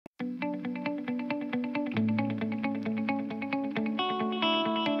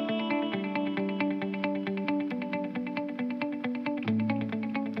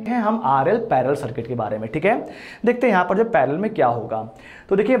हैं हम RL parallel circuit के बारे में, ठीक है। देखते हैं यहाँ पर जो पैरेलल में क्या होगा।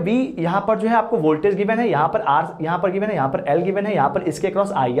 तो देखिए V यहाँ पर जो है आपको वोल्टेज गिवन है, यहाँ पर R यहाँ पर गिवन है, यहाँ पर L गिवन है, यहाँ पर इसके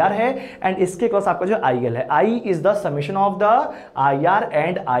क्रॉस IR है एंड इसके क्रॉस आपका जो IL है। I is the summation of the IR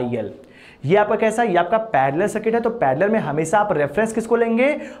and IL। ये आपका कैसा, ये आपका पैरेलल सर्किट है, तो पैरेलल में हमेशा आप रेफरेंस किसको लेंगे,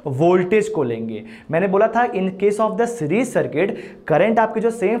 वोल्टेज को लेंगे। मैंने बोला था in case of the series circuit current आपकी जो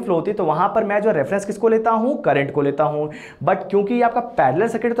सेम फ्लो होती है तो वहां पर मैं जो रेफरेंस किसको लेता हूं, करंट को लेता हूं। बट क्योंकि ये आपका पैरेलल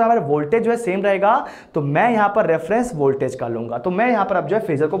सर्किट तो हमारा वोल्टेज जो है सेम रहेगा तो मैं यहां पर रेफरेंस वोल्टेज का लूंगा। तो मैं यहां पर अब जो है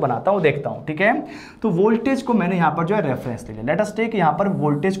फेजर को बनाता हूं, देखता हूं, ठीक है। तो वोल्टेज को मैंने यहां पर जो है रेफरेंस ले लिया। लेट अस टेक यहां पर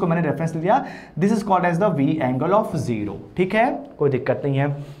वोल्टेज को मैंने रेफरेंस ले लिया। This is called as the V angle of 0, ठीक है, कोई दिक्कत नहीं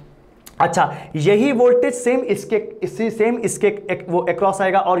है। अच्छा, यही वोल्टेज सेम इसके वो अक्रॉस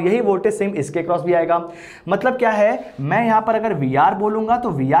आएगा और यही वोल्टेज सेम इसके अक्रॉस भी आएगा। मतलब क्या है, मैं यहां पर अगर VR बोलूंगा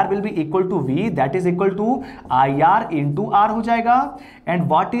तो VR will be equal to V, that is equal to IR into R हो जाएगा। And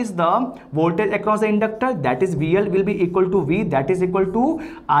what is the voltage across the inductor, that is VL will be equal to V, that is equal to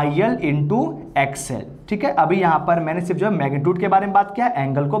IL into XL, ठीक है। अभी यहां पर मैंने सिर्फ जो है मैग्नीट्यूड के बारे में बात किया,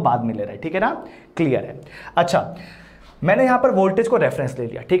 एंगल को बाद में ले रहे हैं, ठीक है ना, क्लियर है। अच्छा, मैंने यहां पर वोल्टेज को रेफरेंस ले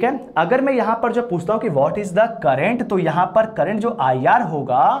लिया, ठीक है। अगर मैं यहां पर जो पूछता हूं कि व्हाट इज द करंट, तो यहां पर करंट जो IR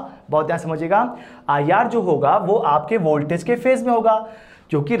होगा, बहुत ध्यान समझिएगा, IR जो होगा वो आपके वोल्टेज के फेज में होगा।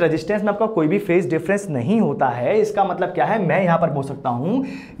 क्योंकि रेजिस्टेंस में आपका कोई भी फेज डिफरेंस नहीं होता है, इसका मतलब क्या है, मैं यहां पर बोल सकता हूं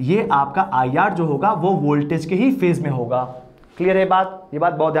ये आपका IR जो होगा वो वोल्टेज के ही फेज में होगा। क्लियर है बात, ये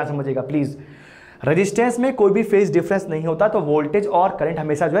बात बहुत ध्यान समझिएगा प्लीज। रेजिस्टेंस में कोई भी फेज डिफरेंस नहीं होता तो वोल्टेज और करंट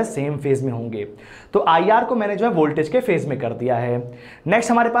हमेशा जो है सेम फेज में होंगे। तो IR को मैंने जो है वोल्टेज के फेज में कर दिया है।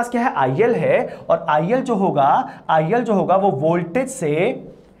 नेक्स्ट हमारे पास क्या है, IL है, और IL जो होगा वो वोल्टेज से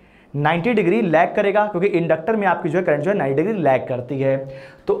 90 डिग्री लैग करेगा, क्योंकि इंडक्टर में आपकी जो है करंट जो है 90 डिग्री लैग करती है।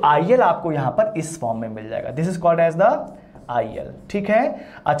 तो IL आपको यहां पर इस फॉर्म में मिल जाएगा, this is called as the IL, ठीक है।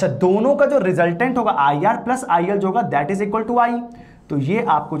 अच्छा, दोनों का जो रिजल्टेंट होगा IR प्लस IL जो होगा that is equal to I, तो ये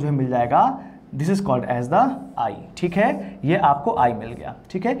आपको जो है मिल जाएगा, this is called as the I, ठीक है, ये आपको I मिल गया,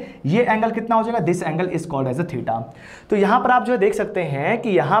 ठीक है। ये एंगल कितना हो जाएगा, this angle is called as a theta. तो यहां पर आप जो देख सकते हैं कि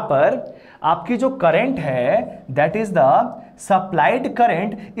यहां पर आपकी जो करंट है that is the supplied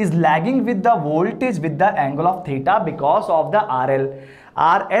current is lagging with the voltage with the angle of theta because of the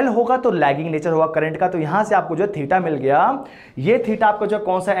RL होगा तो लैगिंग नेचर होगा करंट का, तो यहां से आपको जो थीटा मिल गया। ये थीटा आपका जो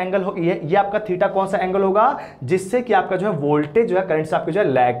कौन सा एंगल हो, ये आपका थीटा कौन सा एंगल होगा, जिससे कि आपका जो है वोल्टेज जो है करंट से आपको जो है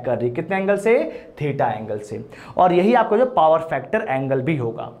लैग कर रही है, कितने एंगल से, थीटा एंगल से। और यही आपका जो पावर फैक्टर एंगल भी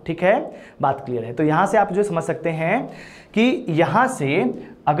होगा, ठीक है, बात क्लियर है। तो यहां से आप जो समझ सकते हैं कि यहां से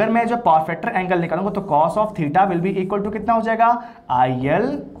अगर मैं जो पावर फैक्टर एंगल निकालूंगा तो cos of theta will be equal to कितना हो जाएगा, IL,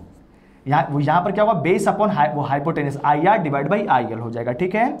 यहां पर क्या होगा, बेस अपॉन वो hypotenuse IR divide by IL हो जाएगा,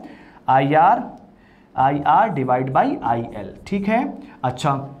 ठीक है, IR डिवाइड बाई IL, ठीक है।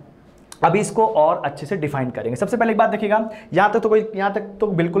 अच्छा, अभी इसको और अच्छे से डिफाइन करेंगे। सबसे पहले एक बात देखिएगा, यहां तक तो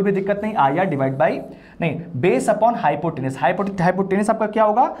बिल्कुल भी दिक्कत नहीं, IR डिवाइड बाई नहीं, बेस अपॉन हाइपोटेनस, हाइपोटेनस आपका क्या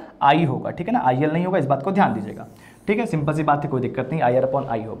होगा, I होगा, ठीक है ना, IL नहीं होगा, इस बात को ध्यान दीजिएगा, ठीक है। सिंपल सी बात है, कोई दिक्कत नहीं, IR अपॉन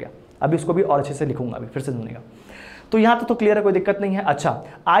I हो गया। अभी इसको भी और अच्छे से लिखूंगा, अभी फिर से सुनिएगा। तो यहां तक तो क्लियर है, कोई दिक्कत नहीं है। अच्छा,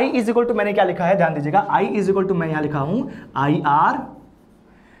 I इज इक्वल टू मैंने क्या लिखा है, ध्यान दीजिएगा, I इज इक्वल टू मैं यहां लिखा हूं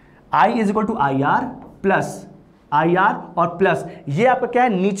I is equal to IR plus IR और प्लस ये आपका क्या है,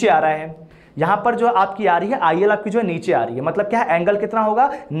 नीचे आ रहा है, यहां पर जो आपकी आ रही है IL आपकी जो है नीचे आ रही है। मतलब क्या है, एंगल कितना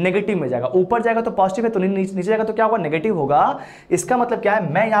होगा, नेगेटिव में जाएगा, ऊपर जाएगा तो पॉजिटिव है, तो नीचे जाएगा तो क्या होगा, नेगेटिव होगा। इसका मतलब क्या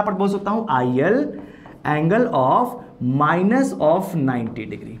है, मैं यहां पर बोल सकता हूं IL angle of minus of 90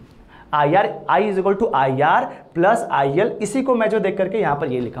 degree, I is equal to IR plus IL, इसी को मैं जो देख करके यहां पर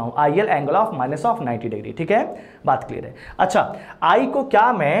ये लिखा हूं, IL angle of minus of 90 degree, ठीक है, बात क्लियर है। अच्छा, I को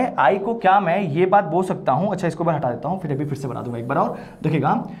क्या मैं ये बात बोल सकता हूं, अच्छा इसको मैं हटा देता हूं, फिर से बना दूंगा एक बार और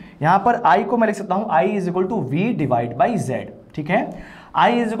देखिएगा। यहां पर I को मैं लिख सकता हूं I is equal to V divide by Z, ठीक है। I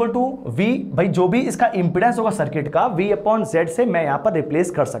is equal to V, भाई जो भी इसका इंपीडेंस होगा सर्किट का, V अपॉन Z से मैं यहां पर रिप्लेस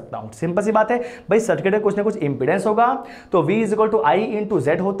कर सकता हूं। सिंपल सी बात है, भाई सर्किट में कुछ ना कुछ इंपीडेंस होगा तो V is equal to I into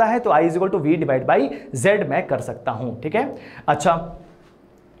Z होता है, तो I is equal to V divide by Z मैं कर सकता हूं, ठीक है। अच्छा,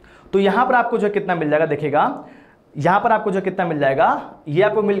 तो यहां पर आपको जो कितना मिल जाएगा, देखिएगा यहां पर आपको जो कितना मिल जाएगा, ये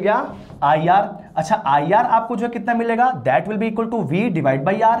आपको मिल गया IR। अच्छा, IR आपको जो कितना मिलेगा, that will be equal to V divide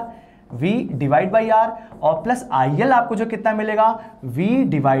by R, V divide by R, और प्लस IL आपको जो कितना मिलेगा, V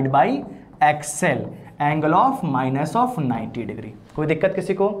divide by XL angle of minus of 90 degree. कोई दिक्कत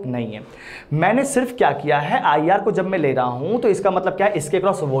किसी को नहीं है। मैंने सिर्फ क्या किया है, IR को जब मैं ले रहा हूं तो इसका मतलब क्या है, इसके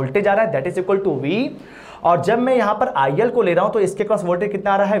क्रॉस वोल्टेज आ रहा है that is equal to V, और जब मैं यहां पर IL को ले रहा हूं तो इसके क्रॉस वोल्टेज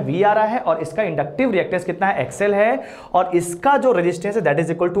कितना आ रहा है, V आ रहा है, और इसका इंडक्टिव रिएक्टेंस कितना है, XL है, और इसका जो रेजिस्टेंस है that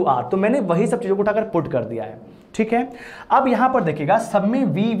is equal to R। तो मैंने वही सब चीजों को उठाकर पुट कर दिया है, ठीक है। अब यहां पर देखिएगा सब में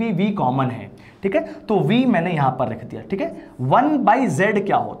v कॉमन है, ठीक है, तो v मैंने यहां पर रख दिया, ठीक है। 1/z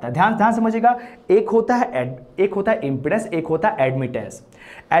क्या होता है, ध्यान समझिएगा, एक होता है इंपीडेंस, एक होता है एडमिटेंस।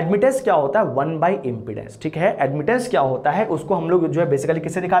 एडमिटेंस क्या होता है, 1/इम्पीडेंस, ठीक है। एडमिटेंस क्या होता है, उसको हम लोग जो है बेसिकली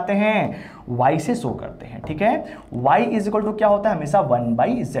किससे दिखाते हैं, y से शो करते हैं, ठीक है। y इज इक्वल टू क्या होता है, हमेशा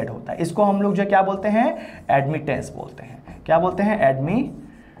 1/z होता है। इसको हम लोग जो क्या बोलते हैं, एडमिटेंस बोलते हैं। क्या बोलते हैं,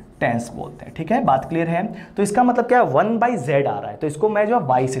 एडमिटेंस बोलते हैं, ठीक है। बात क्लियर है। तो इसका मतलब क्या है, 1/z आ रहा है, तो इसको मैं जो है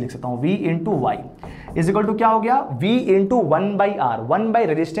y से लिख सकता हूं, v into Y is equal to क्या हो गया, v into 1/r। 1/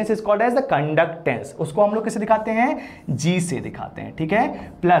 resistance is called as the conductance, उसको हम लोग किसे दिखाते हैं, g से दिखाते हैं, ठीक है।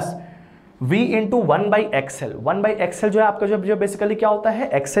 Plus v into 1/xl। 1/xl जो है आपका जो बेसिकली क्या होता है,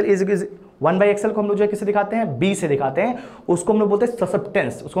 xl इज 1/xl को हम लोग जो है किसे दिखाते हैं, b से दिखाते हैं, उसको हम लोग बोलते हैं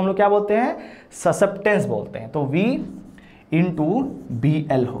ससेप्टेंस। उसको हम लोग क्या बोलते हैं, ससेप्टेंस बोलते हैं। तो v इंटू बी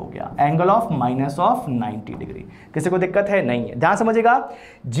एल हो गया, एंगल ऑफ -90 डिग्री। किसी को दिक्कत है, नहीं है, ध्यान समझिएगा।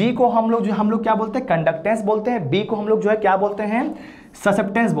 जी को हम लोग क्या बोलते हैं, कंडक्टेंस बोलते हैं। बी को हम लोग जो है क्या बोलते हैं,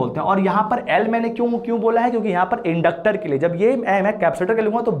 ससेप्टेंस बोलते हैं। और यहां पर एल मैंने क्यों बोला है, क्योंकि यहां पर इंडक्टर के लिए, जब ये मैं कैपेसिटर के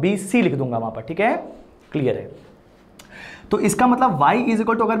लूंगा तो बी सी लिख दूंगा वहां पर, ठीक है, क्लियर है। तो इसका मतलब y इज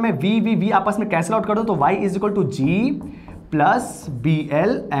इक्वल टू, अगर मैं v आपस में कैंसिल आउट कर दूं तो y is equal to ji plus B L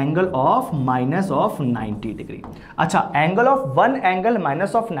angle of -90 degree. अच्छा, angle of one angle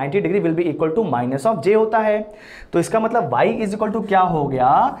 -90 degree will be equal to -j होता है। तो इसका मतलब y इज इक्वल टू क्या हो गया,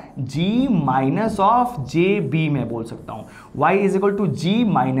 g -jb मैं बोल सकता हूं। y is equal to g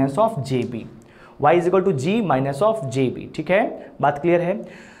 -jb, y is equal to g -jb, ठीक है, बात क्लियर है।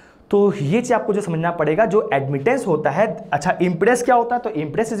 तो ये चीज आपको जो समझना पड़ेगा, जो एडमिटेंस होता है। अच्छा, इंपीडेंस क्या होता है, तो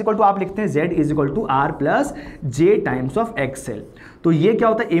इंपीडेंस इज इक्वल टू आप लिखते हैं z is equal to r plus j times of XL। तो ये क्या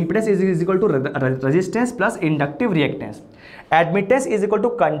होता है, impedance is equal to resistance plus inductive reactance. Admittance is equal to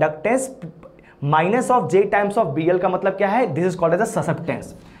conductance minus of j times of BL का मतलब क्या है, this is called as a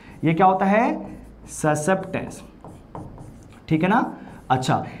susceptance. ये क्या होता है, ससेप्टेंस, ठीक है ना।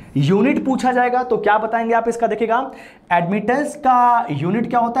 अच्छा, यूनिट पूछा जाएगा तो क्या बताएंगे आप इसका, देखिएगा एडमिटेंस का यूनिट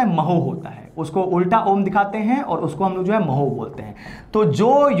क्या होता है, महो होता है, उसको उल्टा ओम दिखाते हैं और उसको हम लोग जो है महो बोलते हैं। तो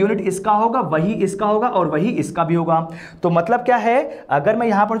जो यूनिट इसका होगा वही इसका होगा और वही इसका भी होगा। तो मतलब क्या है, अगर मैं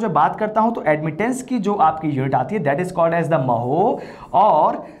यहां पर जो बात करता हूं तो एडमिटेंस की जो आपकी यूनिट आती है that is called as the महो,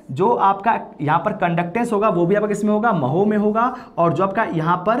 और जो आपका यहां पर कंडक्टेंस होगा वो भी आपका किसमें होगा, महो में होगा, और जो आपका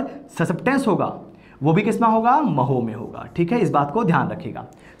यहां पर ससेप्टेंस होगा वो भी किसमें होगा, महो में होगा, ठीक है। इस बात को ध्यान रखिएगा।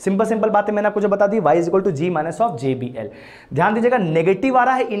 सिंपल बातें मैंने आपको जो बता दी, y is equal to g minus of JBL। ध्यान दीजिएगा, नेगेटिव आ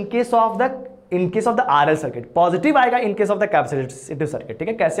रहा है in case of the RL circuit, positive आएगा in case of the capacitive circuit, ठीक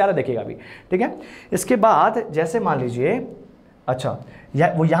है। कैसे आ रहा है देखिएगा अभी, ठीक है। इसके बाद जैसे मान लीजिए, अच्छा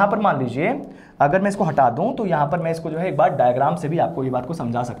वो यहां पर मान लीजिए अगर मैं इसको हटा दूं तो यहां पर मैं इसको जो है एक बार डायग्राम से भी आपको ये बात को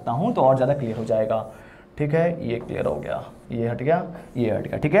समझा सकता हूं तो और ज्यादा क्लियर हो जाएगा, ठीक है। ये क्लियर हो गया, ये हट गया, ये हट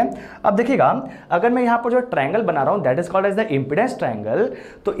गया, ठीक है। अब देखिएगा, अगर मैं यहाँ पर जो ट्रायंगल बना रहा हूँ that is called as the impedance triangle.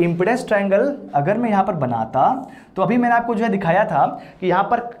 तो इम्पीडेंस ट्रायंगल अगर मैं यहाँ पर बनाता तो अभी मैंने आपको जो है दिखाया था कि यहाँ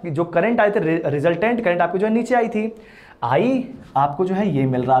पर जो करंट आए थे, रिजल्टेंट करंट आपको जो है नीचे आई थी, आई आपको जो है ये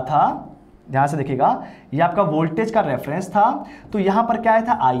मिल रहा था, ध्यान से देखिएगा, ये आपका वोल्टेज का रेफरेंस था। तो यहाँ पर क्या आया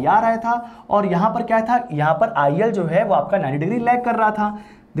था, IR आया था, और यहाँ पर क्या था, यहाँ पर IL जो है वो आपका 90 डिग्री लैग कर रहा था,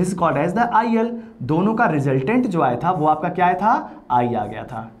 this is called as the IL। दोनों का रिजल्टेंट जो आया था वो आपका क्या आया था, I आ गया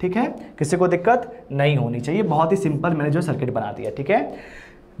था, ठीक है। किसी को दिक्कत नहीं होनी चाहिए, बहुत ही सिंपल मैंने जो सर्किट बना दिया, ठीक है।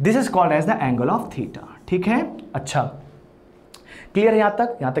 This is called as the angle of theta, ठीक है। अच्छा, क्लियर है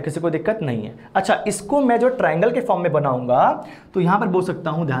यहाँ तक किसी को दिक्कत नहीं है। अच्छा, इसको मैं जो ट्रायंगल के फॉर्म में बनाऊंगा तो यहाँ पर बोल सकता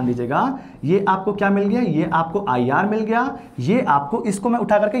हूँ, ध्यान दीजिएगा, ये आपको क्या मिल गया, ये आपको IR मिल गया, ये आपको, इसको मैं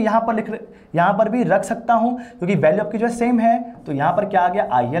उठा करके यहाँ पर भी रख सकता हूँ क्योंकि वैल्यू आपकी जो है सेम है। तो यहाँ पर क्या आ गया,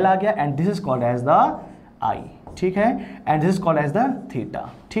 IL आ गया, and this is called as the I, ठीक है, and this is called as the theta,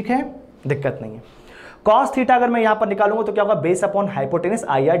 ठीक है, दिक्कत नहीं है। cos थीटा अगर मैं यहाँ पर निकालूंगा तो क्या होगा, base upon hypotenuse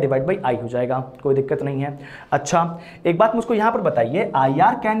IR divide by I हो जाएगा, कोई दिक्कत नहीं है। अच्छा, एक बात मुझको यहाँ पर बताइए,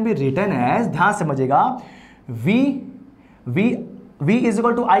 IR can be written as, ध्यान समझिएगा, V is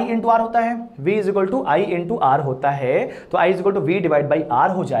equal to I into R होता है, V is equal to I into R होता है, तो I is equal to V divide by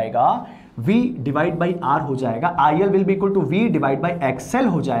R हो जाएगा, V डिवाइड बाई R हो जाएगा, IL will be equal to V divide by XL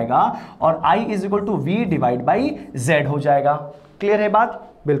हो जाएगा, और I is equal to V divide by Z हो जाएगा। क्लियर है बात,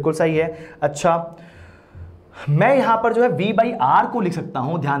 बिल्कुल सही है। अच्छा, मैं यहां पर जो है V बाई आर को लिख सकता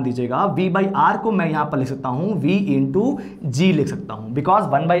हूं, ध्यान दीजिएगा, V बाई आर को मैं यहां पर लिख सकता हूं V इंटू जी लिख सकता हूं, because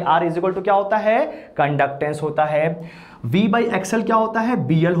 1 by are is equal to क्या होता है, कंडक्टेंस होता है। V बाई एक्सएल क्या होता है,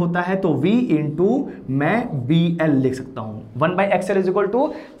 BL होता है, तो V इंटू मैं BL लिख सकता हूं। 1 by XL is equal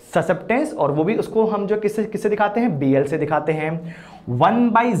to susceptance, और वो भी उसको हम जो किससे दिखाते हैं, BL से दिखाते हैं। 1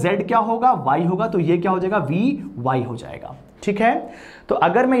 बाई जेड क्या होगा, Y होगा, तो ये क्या हो जाएगा, VY हो जाएगा। ठीक है, तो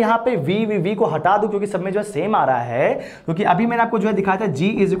अगर मैं यहाँ पे V को हटा दूं, क्योंकि सब में जो है सेम आ रहा है, क्योंकि अभी मैंने आपको जो है दिखाया था G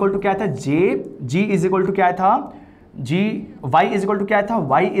इज इक्वल टू क्या था, G इज इक्वल टू क्या था, Y इज इक्वल टू क्या था,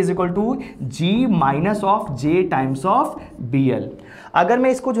 Y is equal to G minus of J times of BL। अगर मैं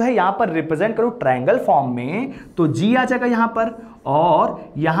इसको जो है यहाँ पर रिप्रेजेंट करूँ ट्रायंगल फॉर्म में, तो G आ जाएगा यहाँ पर, और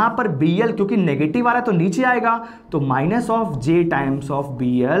यहाँ पर BL क्योंकि नेगेटिव आ रहा है तो नीचे आएगा, तो minus of J times of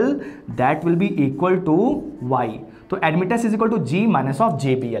BL that will be equal to Y। तो admittance is equal to G minus of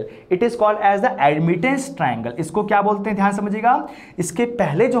JBL। It is called as the admittance triangle. इसको क्या बोलते हैं, ध्यान समझिएगा। इसके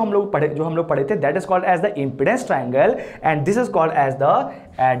पहले जो हम लोग पढ़े थे, that is called as the impedance triangle, and this is called as the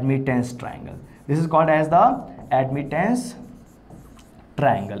admittance triangle. This is called as the admittance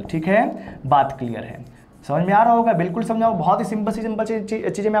triangle. ठीक है, बात क्लियर है, समझ में आ रहा होगा, बिल्कुल समझाओ, बहुत ही सिंपल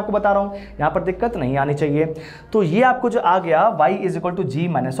चीज़ें मैं आपको बता रहा हूँ, यहाँ पर दिक्कत नहीं आनी चाहिए। तो ये आपको जो आ गया y is equal to ji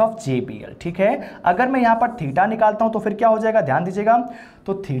minus of JBL। ठीक है, अगर मैं यहाँ पर थीटा निकालता हूँ तो फिर क्या हो जाएगा, ध्यान दीजिएगा,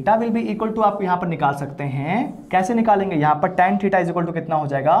 तो theta will be equal to, आप यहाँ पर निकाल सकते हैं, कैसे निकालेंगे, यहाँ पर tan theta is equal to कितना हो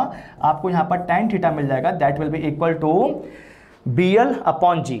जाएगा, आपको यहाँ पर tan थीटा मिल जाएगा, that will be equal to BL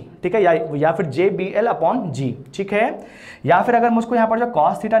upon G। ठीक है, या फिर JBL अपॉन G। ठीक है, या फिर अगर मुझको यहाँ पर जो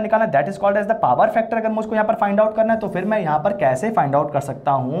cos थीटा निकालना है, that is called as the power factor. अगर मुझको यहाँ पर फाइंड आउट करना है तो फिर मैं यहाँ पर कैसे फाइंड आउट कर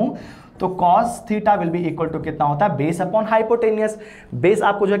सकता हूँ, तो cos theta will be equal to कितना होता है, बेस अपॉन हाइपोटेनियस। बेस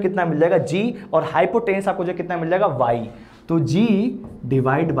आपको जो है कितना मिल जाएगा, G, और हाइपोटेनियस आपको जो कितना मिल जाएगा, Y। तो G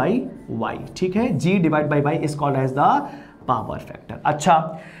डिवाइड बाई Y। ठीक है, G divide by Y is called as the power factor.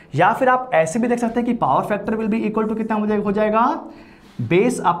 अच्छा, या फिर आप ऐसे भी देख सकते हैं कि power factor will be equal to कितना हो जाएगा,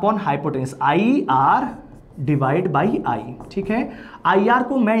 base upon hypotenuse, IR divide by I। ठीक है, IR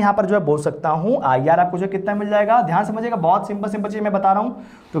को मैं यहां पर जो है बोल सकता हूं, IR आपको जो कितना मिल जाएगा, ध्यान समझिएगा, बहुत सिंपल चीज मैं बता रहा हूं,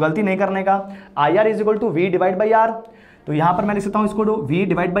 तो गलती नहीं करने का। IR is equal to V divide by R, तो यहां पर मैं लिख सकता हूं इसको V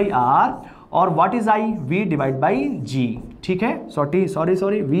डिवाइड बाई R, और what is I, V divide by G। ठीक है, sorry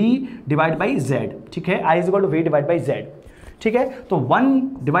V divide by Z। ठीक है, I is equal to V divide by Z। ठीक है, तो 1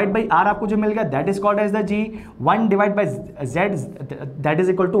 डिवाइड बाई R आपको जो मिल गया, that is called as the G। 1 divide by Z that is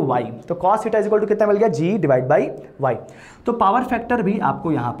equal to Y। तो cos theta is equal to कितना मिल गया, G डिवाइड बाई Y। तो पावर फैक्टर भी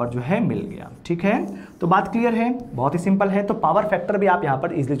आपको यहाँ पर जो है मिल गया। ठीक है, तो बात क्लियर है, बहुत ही सिंपल है। तो पावर फैक्टर भी आप यहाँ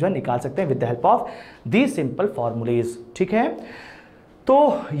पर इजीली जो है निकाल सकते हैं with the help of these simple formulas. ठीक है, तो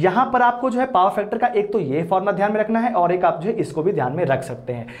यहां पर आपको जो है पावर फैक्टर का एक तो ये फॉर्मूला ध्यान में रखना है, और एक आप जो है इसको भी ध्यान में रख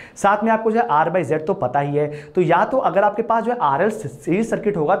सकते हैं। साथ में आपको जो है R बाई जेड तो पता ही है, तो या तो अगर आपके पास जो है RL सीरीज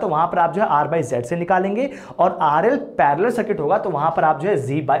सर्किट होगा तो वहां पर आप जो है R बाई जेड से निकालेंगे, और RL पैरेलल सर्किट होगा तो वहां पर आप जो है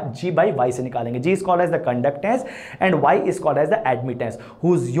G बाई Y से निकालेंगे। G is called as the conductance and Y is called as the admittance,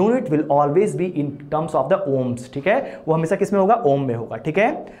 whose unit will always be in terms of the Ohm's. ठीक है, वो हमेशा किस में होगा, ओम में होगा। ठीक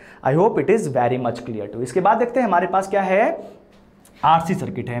है, I hope it is very much clear to. इसके बाद देखते हैं हमारे पास क्या है, RC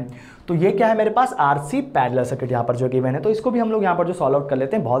सर्किट है। तो ये क्या है, मेरे पास RC पैरेलल सर्किट यहाँ पर जो गिवन है, तो इसको भी हम लोग यहाँ पर जो सॉल्व आउट कर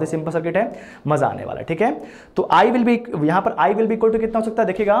लेते हैं। बहुत ही सिंपल सर्किट है, मजा आने वाला है। ठीक है, तो I विल बी, यहाँ पर I will be equal to कितना हो सकता है,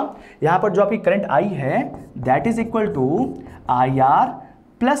 देखिएगा यहाँ पर जो आपकी करंट I है that is equal to IR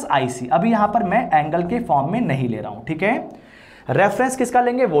plus IC। अभी यहाँ पर मैं एंगल के फॉर्म में नहीं ले रहा हूँ। ठीक है, रेफरेंस किसका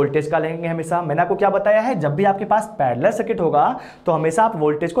लेंगे, वोल्टेज का लेंगे हमेशा। मैंने आपको क्या बताया है, जब भी आपके पास पैरेलल सर्किट होगा तो हमेशा आप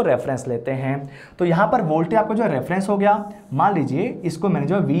वोल्टेज को रेफरेंस लेते हैं। तो यहां पर वोल्टेज आपको जो रेफरेंस हो गया, मान लीजिए इसको मैंने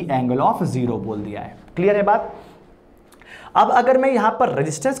जो V एंगल ऑफ 0 बोल दिया है। क्लियर है बात। अब अगर मैं यहां पर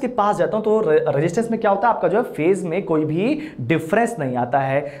रेजिस्टेंस के पास जाता हूं तो रेजिस्टेंस में क्या होता है, आपका जो है फेज में कोई भी डिफरेंस नहीं आता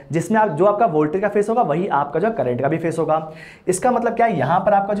है, जिसमें आप जो आपका वोल्टेज का फेस होगा वही आपका जो करंट का भी फेस होगा। इसका मतलब क्या है, यहां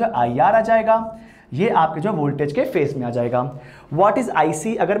पर आपका जो IR आ जाएगा, ये आपके जो वोल्टेज के फेस में आ जाएगा। व्हाट इज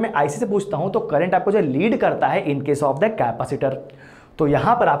IC, अगर मैं IC से पूछता हूं तो करंट आपको जो लीड करता है in case of the capacitor, तो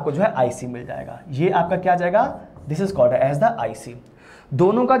यहां पर आपको जो है IC मिल जाएगा। ये आपका क्या आ जाएगा, this is called as the IC।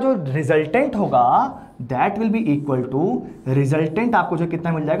 दोनों का जो रिजल्टेंट होगा that will be equal to, resultant आपको जो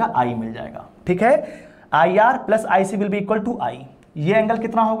कितना मिल जाएगा, I मिल जाएगा। ठीक है, IR plus IC will be equal to I। ये एंगल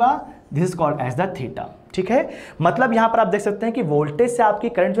कितना होगा, this is called as the theta. ठीक है, मतलब यहां पर आप देख सकते हैं कि वोल्टेज से आपकी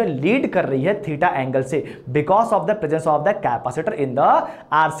करंट जो है लीड कर रही है थीटा एंगल से, because of the presence of the capacitor in the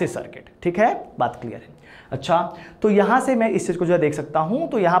RC circuit. ठीक है, बात क्लियर है। अच्छा, तो यहां से मैं इस चीज को जो है देख सकता हूं,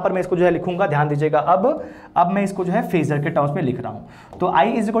 तो यहां पर मैं इसको जो है लिखूंगा, ध्यान दीजिएगा। अब मैं इसको जो है फेजर के टर्म्स में लिख रहा हूं, तो I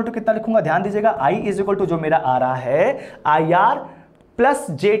इज इक्वल टू कितना लिखूंगा, ध्यान दीजिएगा, I इज इक्वल टू जो मेरा आ रहा है IR plus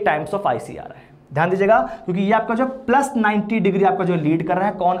J times of IC आ रहा है। ध्यान दीजिएगा, क्योंकि ये आपका जो प्लस 90 डिग्री आपका जो लीड कर रहा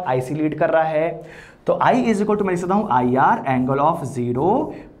है, कौन, IC लीड कर रहा है। तो I इज इक्वल टू मैं लिख सकता हूं IR angle of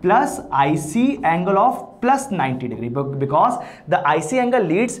 0 plus IC angle of plus 90 degree, because the IC angle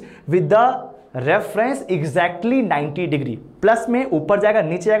Leeds with the reference exactly 90 degree. Plus में ऊपर जाएगा,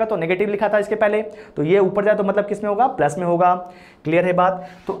 नीचे जाएगा तो नेगेटिव लिखा था इसके पहले, तो ये ऊपर जाए तो मतलब किस में होगा, प्लस में होगा। क्लियर है बात।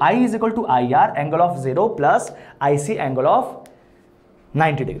 तो I is equal to IR angle of 0 plus IC angle of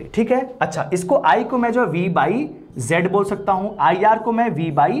 90 degree. ठीक है। अच्छा, इसको I को मैं जो V बाई Z बोल सकता हूं, IR को मैं V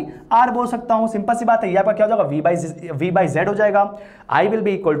बाई R बोल सकता हूं। सिंपल सी बात है, यहाँ पर क्या हो जाएगा, V बाई Z हो जाएगा। I will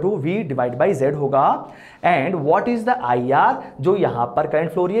be equal to V divide by Z होगा। And what is the IR, जो यहां पर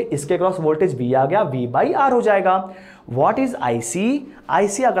करंट फ्लो रही है, इसके क्रॉस वोल्टेज V आ गया, V बाई R हो जाएगा। व्हाट इज IC,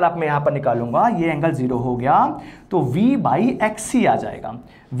 IC अगर आप मैं यहां पर निकालूंगा, ये एंगल 0 हो गया, तो V बाई XC आ जाएगा,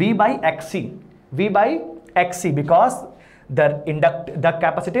 V by XC, because the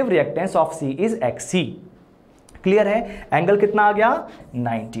capacitive reactance of C is XC। Clear है। एंगल कितना आ गया,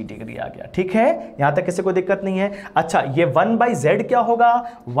 90 डिग्री आ गया। ठीक है, यहां तक किसी को दिक्कत नहीं है। अच्छा, ये 1 बाई जेड क्या होगा,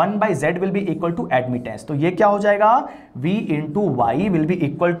 1 by Z will be equal to admittance, तो ये क्या हो जाएगा, V into Y will be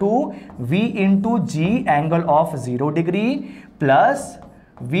equal to V into ji angle of 0 degree plus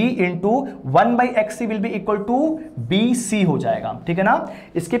V into 1 by XC will be equal to BC हो जाएगा। ठीक है ना।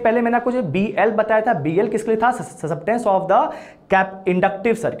 इसके पहले मैंने आपको जो BL बताया था, BL किसके लिए था, susceptance of the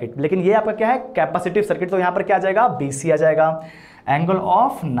inductive circuit, लेकिन ये आपका क्या है, कैपेसिटिव सर्किट, तो यहां पर क्या आ जाएगा, BC आ जाएगा। Angle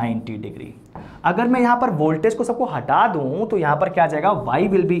of 90 degree. अगर मैं यहां पर वोल्टेज को सबको हटा दूं तो यहां पर क्या आ जाएगा, Y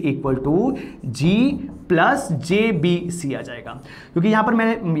will be equal to G plus JBC आ जाएगा, क्योंकि यहां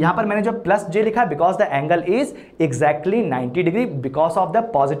पर मैंने जो प्लस J लिखा है, because the angle is exactly 90 degree because of the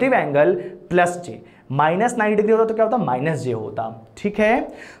positive angle plus J। Minus 90 degree होता तो क्या होता, माइनस J होता। ठीक है,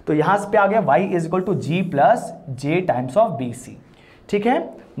 तो यहां पे आ गया Y is equal to G plus J times of BC। ठीक है,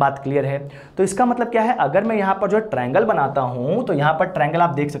 बात क्लियर है। तो इसका मतलब क्या है, अगर मैं यहां पर जो ट्रायंगल बनाता हूं, तो यहां पर ट्रायंगल आप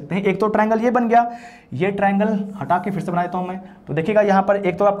देख सकते हैं, एक तो ट्रायंगल ये बन गया, ये ट्रायंगल हटा के फिर से बना देता हूं मैं, तो देखिएगा यहां पर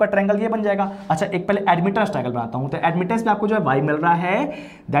एक तो आपका ट्रायंगल ये बन जाएगा। अच्छा, एक पहले एडमिटेंस ट्रायंगल बनाता हूं, तो एडमिटेंस में आपको जो है Y मिल रहा है,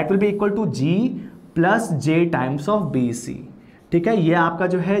 that will be equal to G plus J times of BC। ठीक है, ये आपका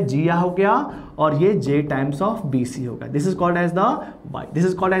जो है G हो गया और ये J टाइम्स ऑफ BC होगा। This is called as the Y, this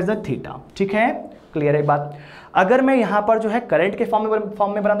is called as the theta. ठीक है, क्लियर है बात। अगर मैं यहां पर जो है करंट के फॉर्म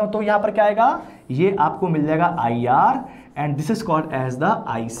में बनाता हूं, तो यहां पर क्या आएगा, ये आपको मिल जाएगा IR and this is called as the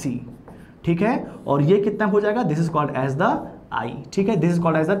IC। ठीक है, और ये कितना हो जाएगा, this is called as the I। ठीक है, this is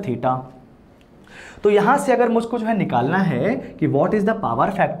called as the theta. तो यहां से अगर मुझको जो है निकालना है कि what is the power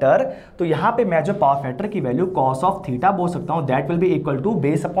factor, तो यहां पे मैं जो पावर फैक्टर की वैल्यू cos ऑफ थीटा बोल सकता हूं, that will be equal to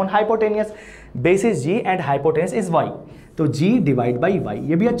base upon hypotenuse, base is G and hypotenuse is Y, तो G डिवाइड बाई Y,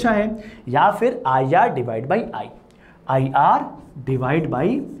 ये भी अच्छा है, या फिर IR divide by I, IR divide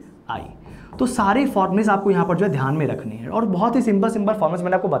by I। तो सारे फॉर्मुलेस आपको यहाँ पर जो है ध्यान में रखने हैं, और बहुत ही सिंपल फॉर्मुलेस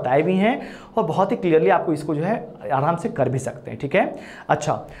मैंने आपको बताए भी हैं, और बहुत ही क्लियरली आपको इसको जो है आराम से कर भी सकते हैं। ठीक है।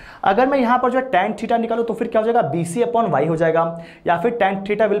 अच्छा, अगर मैं यहाँ पर जो है tan थीटा निकालूँ तो फिर क्या हो जाएगा, BC अपॉन Y हो जाएगा, या फिर tan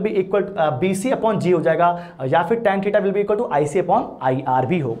theta will be equal BC upon G हो जाएगा, या फिर tan theta will be equal to IC upon IR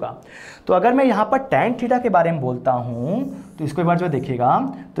भी होगा। तो अगर मैं यहाँ पर tan थीटा के बारे में बोलता हूँ, तो इसको एक बार जो देखिएगा,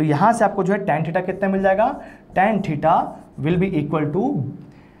 तो यहाँ से आपको जो है tan थीटा कितना मिल जाएगा, tan theta will be equal to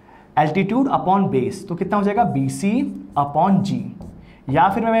altitude upon base, तो कितना हो जाएगा, BC अपॉन G, या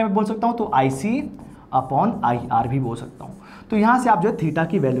फिर मैं बोल सकता हूं तो IC अपॉन IR भी बोल सकता हूं। तो यहां से आप जो है थीटा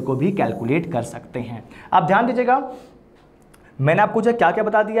की वैल्यू को भी कैलकुलेट कर सकते हैं। आप ध्यान दीजिएगा, मैंने आपको जो क्या क्या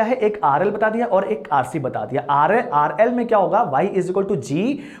बता दिया है, एक RL बता दिया और एक RC बता दिया। RL में क्या होगा, Y is equal to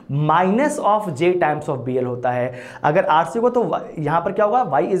G minus of J times of BL होता है। अगर RC को तो यहां पर क्या होगा,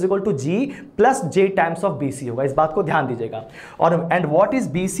 Y is equal to G plus J times of BC होगा। इस बात को ध्यान दीजिएगा। और and what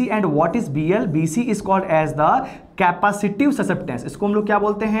is BC and what is BL, BC is called as the capacitive susceptance. इसको हम लोग क्या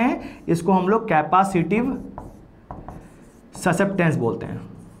बोलते हैं, इसको हम लोग कैपेसिटिव ससेप्टेंस बोलते हैं।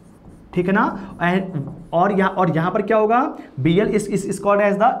 ठीक है ना। और यहां पर क्या होगा, BL is called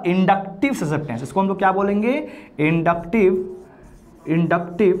as the inductive susceptance. इसको हम लोग क्या बोलेंगे, इंडक्टिव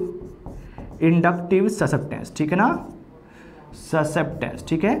ससेप्टेंस। ठीक है ना, ससेप्टेंस।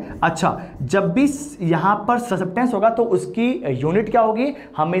 ठीक है। अच्छा, जब भी यहां पर ससेप्टेंस होगा तो उसकी यूनिट क्या होगी,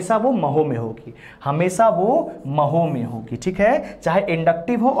 हमेशा वो महो में होगी, हमेशा वो महो में होगी। ठीक है, चाहे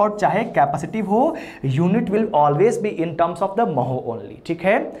इंडक्टिव हो और चाहे कैपेसिटिव हो, unit will always be in terms of the mho only. ठीक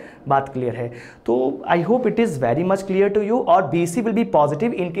है, बात क्लियर है। तो I hope it is very much clear to you. और BC will be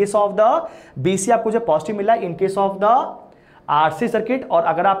positive in case of the, BC आपको जो पॉजिटिव मिला in case of the RC circuit, और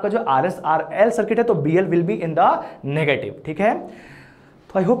अगर आपका जो RL सर्किट है तो BL will be in the negative. ठीक है,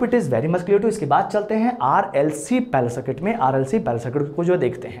 तो I hope it is very much clear to. इसके बाद चलते हैं RLC पैरेलल सर्किट में, RLC पैरेलल सर्किट को जो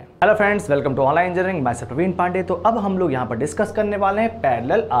देखते हैं। Hello friends, welcome to online engineering, मैं प्रवीण पांडे। तो अब हम लोग यहाँ पर डिस्कस करने वाले हैं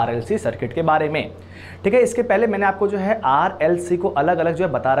पैरेलल RLC सर्किट के बारे में, ठीक है। इसके पहले मैंने आपको जो है RLC को अलग अलग जो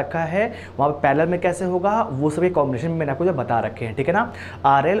है बता रखा है, वहाँ पर पैरेलल में कैसे होगा वो सभी कॉम्बिनेशन भी मैंने आपको जो बता रखे हैं, ठीक है ना।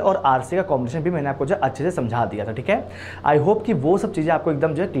 RL और RC का कॉम्बिनेशन भी मैंने आपको जो अच्छे से समझा दिया था, ठीक है। आई होप कि वो सब चीज़ें आपको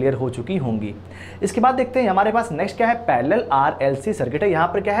एकदम जो है क्लियर हो चुकी होंगी। इसके बाद देखते हैं हमारे पास नेक्स्ट क्या है, पैरेलल RLC सर्किट है। यहाँ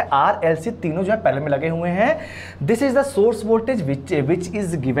पर क्या है, RLC तीनों जो है पैरेलल में लगे हुए हैं। This is the source voltage which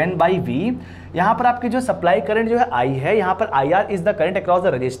is given by V। यहाँ पर आपकी जो सप्लाई करंट जो है I है, यहाँ पर IR is the current across the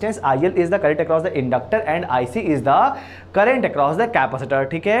resistance, IL is the current across the inductor and IC is the current across the capacitor,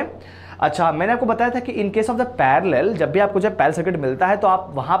 ठीक है। अच्छा, मैंने आपको बताया था कि in case of the parallel, जब भी आपको जब पैरेलल सर्किट मिलता है तो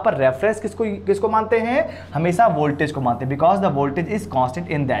आप वहां पर रेफरेंस किसको मानते हैं, हमेशा वोल्टेज को मानते हैं, because the voltage is constant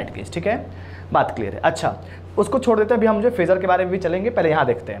in that case, ठीक है। बात क्लियर है। अच्छा, उसको छोड़ देते हैं, अभी हम जो फेजर के बारे में भी चलेंगे। पहले यहाँ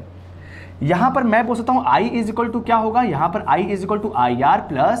देखते हैं, यहाँ पर मैं बोल सकता हूँ I इज इक्वल टू क्या होगा, यहाँ पर I is equal to IR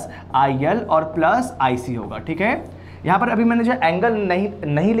plus IL और प्लस IC होगा, ठीक है। यहाँ पर अभी मैंने जो एंगल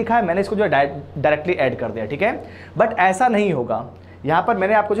नहीं लिखा है, मैंने इसको जो डायरेक्टली ऐड कर दिया, ठीक है। बट ऐसा नहीं होगा, यहाँ पर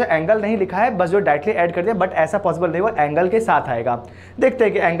मैंने आपको जो एंगल नहीं लिखा है, बस जो डायरेक्टली ऐड कर दिया, बट ऐसा पॉसिबल नहीं, वो एंगल के साथ आएगा। देखते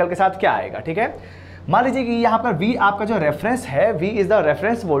हैं कि एंगल के साथ क्या आएगा, ठीक है। मान लीजिए कि यहाँ पर V आपका जो रेफरेंस है, V is the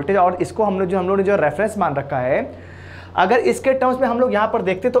reference voltage, और इसको हम लोग ने जो रेफरेंस मान रखा है, अगर इसके टर्म्स में हम लोग यहाँ पर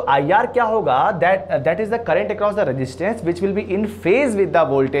देखते तो IR क्या होगा, that is the current across the resistance which will be in phase with the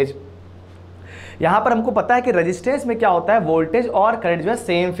voltage. यहाँ पर हमको पता है कि रेजिस्टेंस में क्या होता है, वोल्टेज और करंट जो है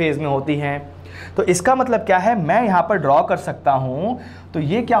सेम फेज में होती हैं। तो इसका मतलब क्या है, मैं यहाँ पर ड्रॉ कर सकता हूँ, तो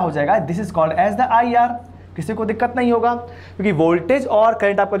ये क्या हो जाएगा, this is called as the IR। किसी को दिक्कत नहीं होगा, क्योंकि वोल्टेज और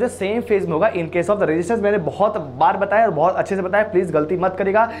करंट आपका जो सेम फेज में होगा in case of the resistance. मैंने बहुत बार बताया और बहुत अच्छे से बताया, प्लीज गलती मत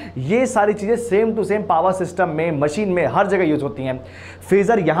करेगा। ये सारी चीजें same to same power system में, मशीन में, हर जगह यूज होती हैं।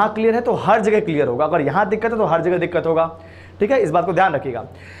 फेजर यहाँ क्लियर है तो हर जगह क्लियर होगा, अगर यहाँ दिक्कत है तो हर जगह दिक्कत होगा, ठीक है। इस बात को ध्यान रखिएगा।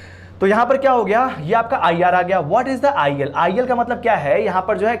 तो यहाँ पर क्या हो गया, ये आपका IR आ गया। What is the IL? IL का मतलब क्या है, यहाँ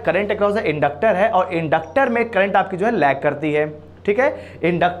पर जो है करंट अक्रॉस द इंडक्टर है, और इंडक्टर में करंट आपकी जो है लैग करती है, ठीक है।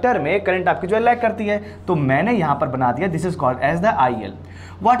 इंडक्टर में करंट आपकी जो है लैग करती है, तो मैंने यहां पर बना दिया, this is called as the IL।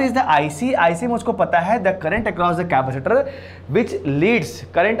 What is the IC? IC मुझको पता है, the current across the capacitor which leads.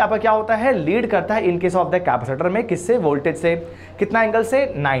 Current आपका क्या होता है, लीड करता है in case of the capacitor में, किससे, वोल्टेज से। कितना एंगल से,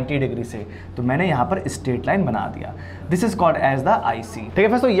 90 डिग्री से। तो मैंने यहां पर स्ट्रेट लाइन बना दिया, this is called as the IC, ठीक है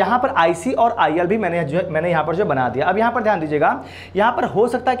फ्रेंड्स। तो यहां पर IC और IL भी मैंने यहां पर जो बना दिया। अब यहां पर ध्यान दीजिएगा, यहां पर हो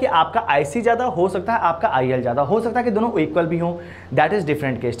सकता है कि आपका IC ज्यादा, हो सकता है आपका IL ज्यादा, हो सकता है कि दोनों इक्वल भी हो, दैट इज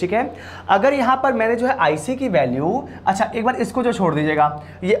डिफरेंट केस, ठीक है। अगर यहां पर मैंने जो है IC की वैल्यू, अच्छा एक बार इसको जो छोड़ दीजिएगा,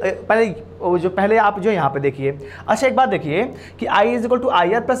 ये पहले आप जो यहाँ पे देखिए। अच्छा एक बात देखिए कि I is equal to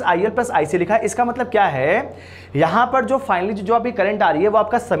IR plus IL plus IC लिखा है, इसका मतलब क्या है, यहाँ पर जो फाइनली जो अभी करंट आ रही है वो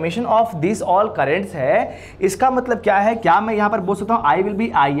आपका summation of this all currents है। इसका मतलब क्या है, क्या मैं यहाँ पर बोल सकता हूँ I will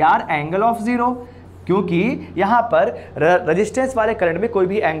be IR angle of 0, क्योंकि यहां पर रेजिस्टेंस वाले करंट में कोई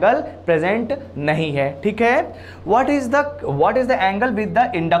भी एंगल प्रेजेंट नहीं है, ठीक है। What is the angle with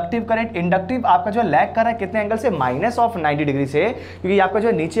the inductive current? Inductive आपका जो लैग कर रहा है कितने एंगल से, माइनस ऑफ 90 डिग्री से, क्योंकि आपका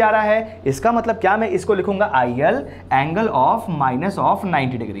जो नीचे आ रहा है। इसका मतलब क्या, मैं इसको लिखूंगा IL angle of minus of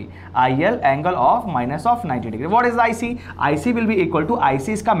 90 degree, IL angle of minus of 90 degree. What is the IC? IC will be equal to IC,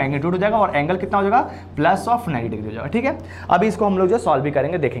 इसका मैग्नीट्यूड हो जाएगा, और एंगल कितना हो जाएगा, प्लस ऑफ 90 डिग्री हो जाएगा, ठीक है। अभी इसको हम लोग जो सॉल्व भी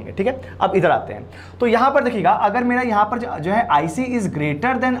करेंगे, देखेंगे, ठीक है। अब इधर आते हैं, तो यहां पर देखिएगा, अगर मेरा यहां पर जो है IC is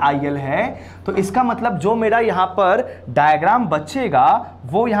greater than IL है, तो इसका मतलब जो मेरा यहां पर डायग्राम बचेगा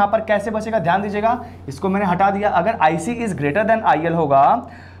वो यहां पर कैसे बचेगा, ध्यान दीजिएगा। इसको मैंने हटा दिया। अगर IC is greater than IL होगा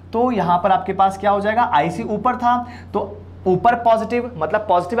तो यहां पर आपके पास क्या हो जाएगा, IC ऊपर था तो ऊपर पॉजिटिव, मतलब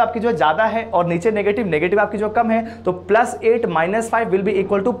पॉजिटिव आपकी जो ज्यादा है, और नीचे नेगेटिव, नेगेटिव आपकी जो कम है, तो +8 - 5 विल बी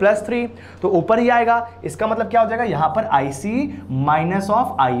इक्वल टू +3, तो ऊपर ही आएगा। इसका मतलब क्या हो जाएगा, यहां पर IC माइनस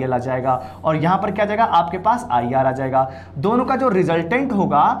ऑफ IL आ जाएगा, और यहां पर क्या जाएगा, आपके पास IR आ जाएगा। दोनों का जो रिजल्टेंट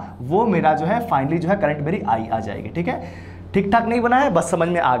होगा वो मेरा जो है फाइनली जो है करंट मेरी I आ जाएगी, ठीक है। ठीक ठाक नहीं बना है, बस समझ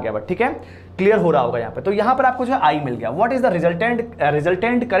में आ गया, बट ठीक है, क्लियर हो रहा होगा यहाँ पे। तो यहाँ पर आपको जो है I मिल गया। What is the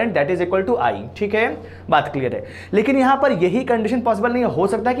resultant current, that is equal to I, ठीक है, बात क्लियर है। लेकिन यहाँ पर यही कंडीशन पॉसिबल नहीं हो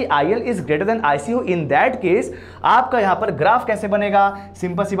सकता कि IL is greater than IC हो। इन दैट केस आपका यहाँ पर ग्राफ कैसे बनेगा,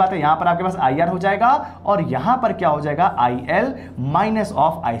 सिंपल सी बात है, यहाँ पर आपके पास IR हो जाएगा, और यहाँ पर क्या हो जाएगा, IL माइनस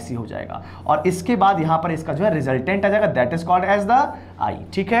ऑफ IC हो जाएगा, और इसके बाद यहाँ पर इसका जो है रिजल्टेंट आ जाएगा, that is called as the I,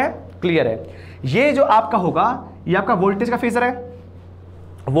 ठीक है, क्लियर है। ये जो आपका होगा, ये आपका वोल्टेज का फेजर है,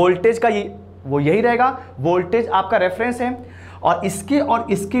 वोल्टेज का वो यही रहेगा, वोल्टेज आपका रेफरेंस है, और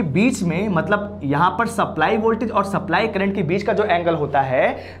इसके बीच में मतलब यहां पर सप्लाई वोल्टेज और सप्लाई करंट के बीच का जो एंगल होता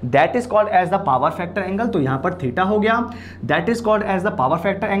है that is called as the power factor angle. तो यहां पर थीटा हो गया, that is called as the power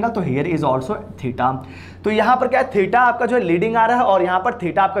factor angle. तो हियर इज ऑल्सो थीटा। तो यहां पर क्या है, थीटा आपका जो है लीडिंग आ रहा है और यहां पर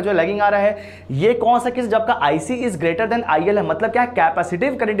थीटा आपका जो है लैगिंग आ रहा है। ये कौन सा केस, जब का IC is greater than IL है, मतलब क्या है,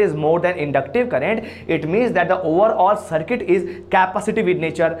 capacitive current is more than inductive current. It means that the overall circuit is capacitive in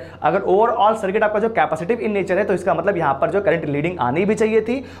nature. अगर ओवरऑल सर्किट आपका जो कैपेसिटिव इन नेचर है तो इसका मतलब यहां पर जो करंट लीडिंग आनी भी चाहिए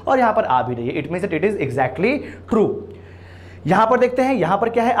थी और यहां पर आ भी रही है। It means that it is exactly true. यहां पर देखते हैं, यहां पर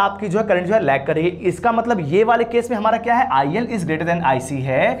क्या है, आपकी जो है करंट जो है लैग कर रही है। इसका मतलब ये वाले केस में हमारा क्या है, IL is greater than IC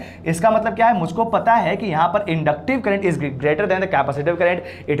है। इसका मतलब क्या है, मुझको पता है कि यहां पर inductive current is greater than the capacitive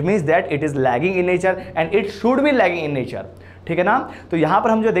current. It means that it is lagging in nature and it should be lagging in nature. ठीक है ना। तो यहां पर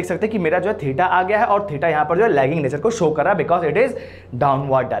हम जो देख सकते हैं कि मेरा जो है थीटा आ गया है और थीटा यहां पर जो है लैगिंग नेचर को शो कर रहा है because it is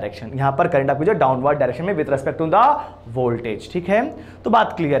downward direction. यहां पर करंट आपकी जो डाउनवर्ड डायरेक्शन में with respect to the voltage. ठीक है, तो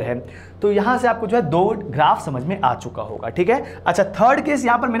बात क्लियर है। तो यहां से आपको जो है दो ग्राफ समझ में आ चुका होगा। ठीक है, अच्छा थर्ड केस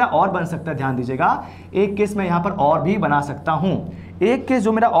यहां पर मेरा और बन सकता है, ध्यान दीजिएगा। एक केस मैं यहां पर और भी बना सकता हूं। एक केस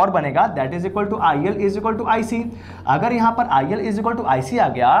जो मेरा और बनेगा that is equal to IL is equal to IC. अगर यहां पर IL is equal to IC आ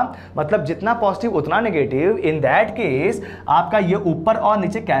गया मतलब जितना पॉजिटिव उतना नेगेटिव, इन दैट केस आपका ये ऊपर और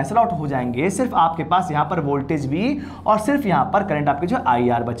नीचे कैंसिल आउट हो जाएंगे। सिर्फ आपके पास यहां पर वोल्टेज भी और सिर्फ यहां पर करंट आपकी जो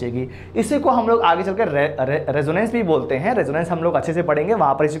आईआर बचेगी। इसी को हम लोग आगे चलकर रेजोनेंस भी बोलते हैं। रेजोनेंस हम लोग अच्छे से पढ़ेंगे,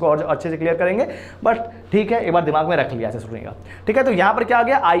 वहां पर इसी को और अच्छे से क्लियर करेंगे। बट ठीक है, एक बार दिमाग में रख लिया, ऐसे सुनिएगा। ठीक है, तो यहां पर क्या आ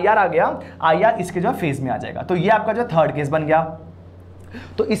गया, आईआर आ गया। आईआर इसके जो फेज में आ जाएगा। तो ये आपका जो थर्ड केस बन गया।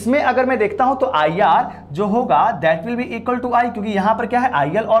 तो इसमें अगर मैं देखता हूं तो IR जो होगा that will be equal to I, क्योंकि यहां पर क्या है,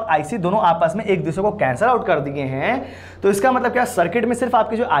 IL और IC दोनों आपस में एक दूसरे को कैंसिल आउट कर दिए हैं। तो इसका मतलब क्या, सर्किट में सिर्फ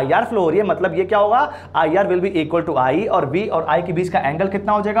आपकी जो IR फ्लो हो रही है, मतलब ये क्या होगा, IR will be equal to I और V और I के बीच का एंगल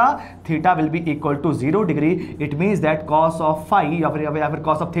कितना हो जाएगा, theta will be equal to 0 degree. It means that cos of phi या फिर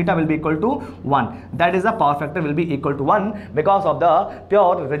cos of theta will be equal to 1। That is the power factor will be equal to 1 because of the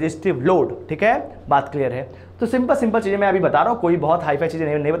pure resistive load. ठीक है, बात clear है। तो simple चीजें मैं अभी बता रहा हूं, कोई बहुत हाई फाई चीजें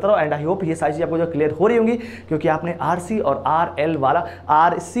नहीं बता रहा हूं। एंड आई होप ये सारी चीजें आपको जो क्लियर हो रही होंगी क्योंकि आपने RC और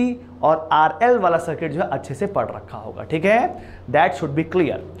RL वाला सर्किट जो है अच्छे से पढ़ रखा होगा। ठीक है, दैट शुड बी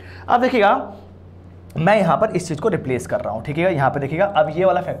क्लियर। अब देखिएगा मैं यहां पर इस चीज को रिप्लेस कर रहा हूं। ठीक है, यहां पर देखिएगा अब ये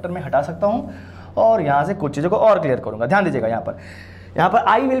वाला फैक्टर मैं हटा सकता हूं और यहां से कुछ चीजों को और क्लियर करूंगा। ध्यान दीजिएगा, यहाँ पर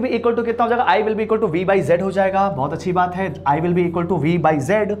I will be equal to कितना हो जाएगा, I will be equal to V by Z हो जाएगा। बहुत अच्छी बात है, I will be equal to V by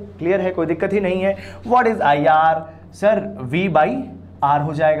Z। Clear है, कोई दिक्कत ही नहीं है। What is IR sir, V by R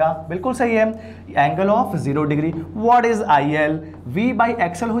हो जाएगा, बिल्कुल सही है। Angle of 0 degree. What is IL, V by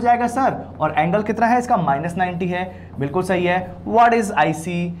XL हो जाएगा सर, और एंगल कितना है इसका, -90 है, बिल्कुल सही है। What is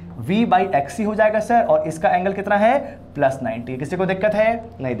IC, V by XC हो जाएगा सर, और इसका एंगल कितना है, +90। किसी को दिक्कत है,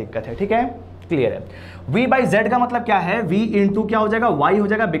 नहीं दिक्कत है। ठीक है, क्लियर है। V बाई Z का मतलब क्या है, V इंटू क्या हो जाएगा, Y हो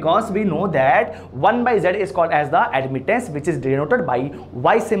जाएगा, because we know that 1 by Z is called as the admittance which is denoted by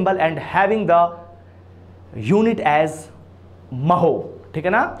Y symbol and having the unit as महो। ठीक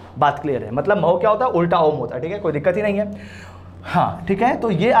है ना, बात क्लियर है। मतलब महो क्या होता है, उल्टा ओम होता है। ठीक है, कोई दिक्कत ही नहीं है। हाँ ठीक है,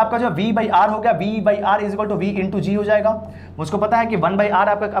 तो ये आपका जो V बाई R हो गया, V by R is equal to V into G हो जाएगा। मुझको पता है कि 1 बाई R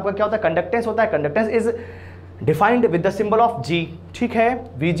आपका क्या होता है, कंडक्टेंस होता है। Conductance is defined with the symbol of G। ठीक है,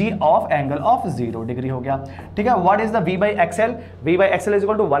 VG of angle of 0 degree हो गया। ठीक है, what is the V by XL, V by XL is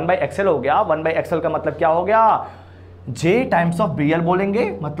equal to 1 by XL हो गया। 1 बाई XL का मतलब क्या हो गया, J टाइम्स ऑफ BL बोलेंगे,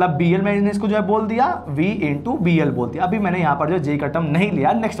 मतलब BL मैंने इसको जो है बोल दिया, V इंटू BL बोल दिया। अभी मैंने यहाँ पर जो J का टर्म नहीं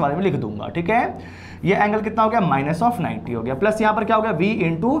लिया, नेक्स्ट वाले में लिख दूंगा। ठीक है, ये एंगल कितना हो गया, -90 हो गया, प्लस यहाँ पर क्या हो गया, V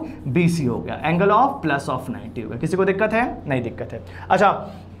इंटू BC हो गया, एंगल ऑफ +90 हो गया। किसी को दिक्कत है, नहीं दिक्कत है। अच्छा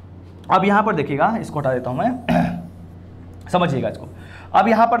अब यहां पर देखिएगा, इसको हटा देता हूं मैं समझिएगा इसको। अब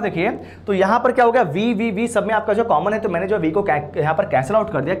यहां पर देखिए, तो यहां पर क्या हो गया, V सब में आपका जो कॉमन है, तो मैंने जो V को यहां पर कैंसिल आउट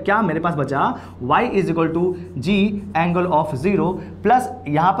कर दिया। क्या मेरे पास बचा, Y is equal to G angle of 0 plus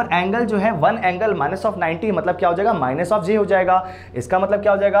यहां पर एंगल जो है 1 एंगल -90, मतलब क्या हो जाएगा, -J हो जाएगा। इसका मतलब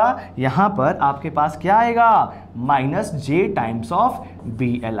क्या हो जाएगा, यहां पर आपके पास क्या आएगा, -J टाइम्स ऑफ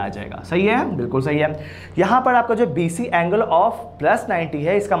BL आ जाएगा। सही है, बिल्कुल सही है। यहां पर आपका जो BC एंगल ऑफ +90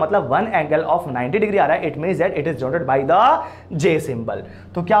 है, इसका मतलब 1 एंगल ऑफ 90 डिग्री आ रहा है। It means that it is denoted by the J symbol.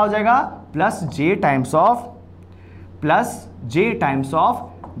 तो क्या हो जाएगा, +J टाइम्स ऑफ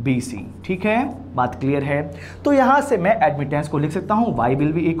BC। ठीक है, बात क्लियर है। तो यहां से मैं एडमिटेंस को लिख सकता हूं, Y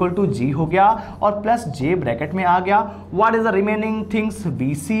will be equal to G हो गया और +J ब्रैकेट में आ गया। What is the remaining things,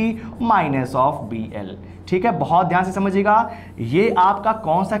 BC minus of BL। ठीक है, बहुत ध्यान से समझिएगा। ये आपका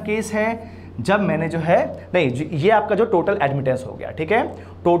कौन सा केस है, जब मैंने जो है, नहीं ये आपका जो टोटल एडमिटेंस हो गया। ठीक है,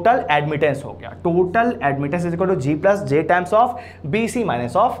 टोटल एडमिटेंस हो गया। Total admittance is equal to G plus J times of BC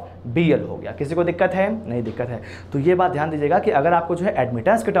minus of BL हो गया। किसी को दिक्कत है? नहीं दिक्कत है। तो ये बात ध्यान दीजिएगा कि अगर आपको जो है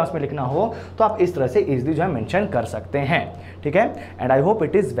एडमिटेंस के टर्म्स में लिखना हो तो आप इस तरह से इजीली जो है मेंशन कर सकते हैं, ठीक है। And I hope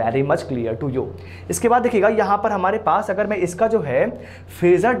it is very much clear to you. इसके बाद देखिएगा यहाँ पर हमारे पास अगर मैं इसका जो है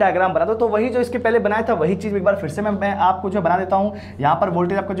फेजर डायग्राम बना दूँ तो वही जो इसके पहले बनाया था वही चीज़ एक बार फिर से मैं आपको जो बना देता हूँ। यहाँ पर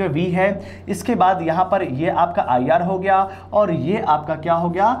वोल्टेज आपका जो V है, इसके बाद यहाँ पर ये आपका IR हो गया और ये आपका क्या हो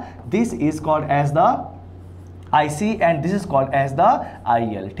गया, this is called as the IC and this is called as the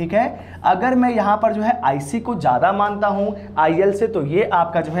IL, ठीक है। अगर मैं यहाँ पर जो है IC को ज़्यादा मानता हूँ IL से तो ये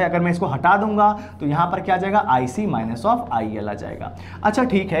आपका जो है अगर मैं इसको हटा दूंगा तो यहाँ पर क्या आ जाएगा, IC माइनस ऑफ IL आ जाएगा। अच्छा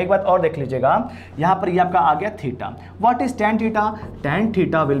ठीक है, एक बात और देख लीजिएगा, यहाँ पर ये आपका आ गया theta. What is tan theta? tan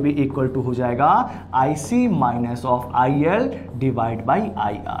theta will be equal to हो जाएगा IC minus of IL divide by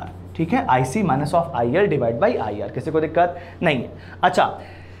IR, ठीक है। IC minus of IL divide by IR। किसी को दिक्कत नहीं है? अच्छा,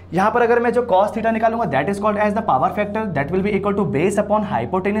 यहाँ पर अगर मैं जो cos थीटा निकालूंगा that is called as the power factor, that will be equal to base upon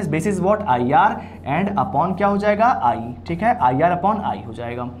hypotenuse, base is what IR and upon क्या हो जाएगा I, ठीक है। IR अपॉन I हो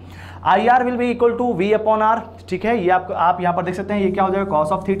जाएगा। IR will be equal to V upon R, ठीक है। ये आप यहाँ पर देख सकते हैं, ये क्या हो जाएगा,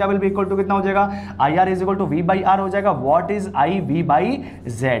 cos of theta will be equal to कितना हो जाएगा, IR is equal to V by R हो जाएगा। What is I? V by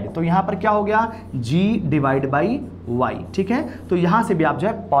Z। तो यहाँ पर क्या हो गया, G डिवाइड बाई Y, ठीक है। तो यहाँ से भी आप जो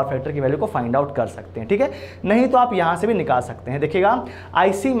है पावर फैक्टर की वैल्यू को फाइंड आउट कर सकते हैं, ठीक है। नहीं तो आप यहाँ से भी निकाल सकते हैं। देखिएगा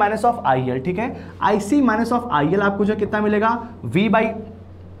IC माइनस ऑफ IL, ठीक है। IC माइनस ऑफ IL आपको जो कितना मिलेगा, V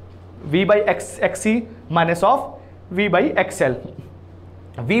by XC minus of V by XL।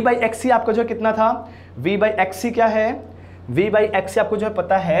 V by XC आपका जो कितना था, V बाई XC क्या है, V बाई XC आपको जो है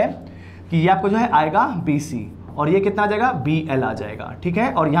पता है कि ये आपको जो है आएगा BC और ये कितना आ जाएगा, BL आ जाएगा, ठीक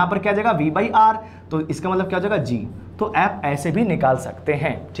है। और यहाँ पर क्या आ जाएगा, V बाई R, तो इसका मतलब क्या हो जाएगा G। तो आप ऐसे भी निकाल सकते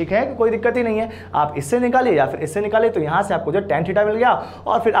हैं, ठीक है, कोई दिक्कत ही नहीं है। आप इससे निकालिए या फिर इससे निकालिए, तो यहाँ से आपको जो tan थीटा मिल गया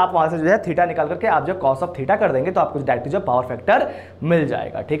और फिर आप वहाँ से जो है थीटा निकाल करके आप जो cos ऑफ थीटा कर देंगे तो आपको डायरेक्टली जो पावर फैक्टर मिल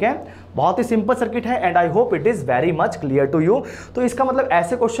जाएगा, ठीक है। बहुत ही सिंपल सर्किट है and I hope it is very much clear to you. तो इसका मतलब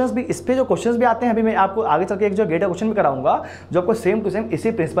ऐसे क्वेश्चंस भी, इस पे जो क्वेश्चंस भी आते हैं, अभी मैं आपको आगे चल के एक जो गेट क्वेश्चन भी कराऊंगा जो आपको सेम टू सेम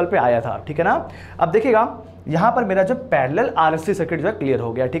इसी प्रिंसिपल पे आया था, ठीक है ना। अब देखिएगा यहाँ पर मेरा जो पैरेलल RLC सर्किट जो है क्लियर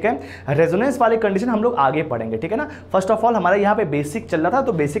हो गया, ठीक है। रेजोनेंस वाली कंडीशन हम लोग आगे पढ़ेंगे, ठीक है ना। फर्स्ट ऑफ ऑल हमारा यहाँ पे बेसिक चल रहा था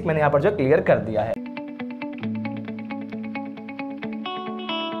तो बेसिक मैंने यहाँ पर जो क्लियर कर दिया है।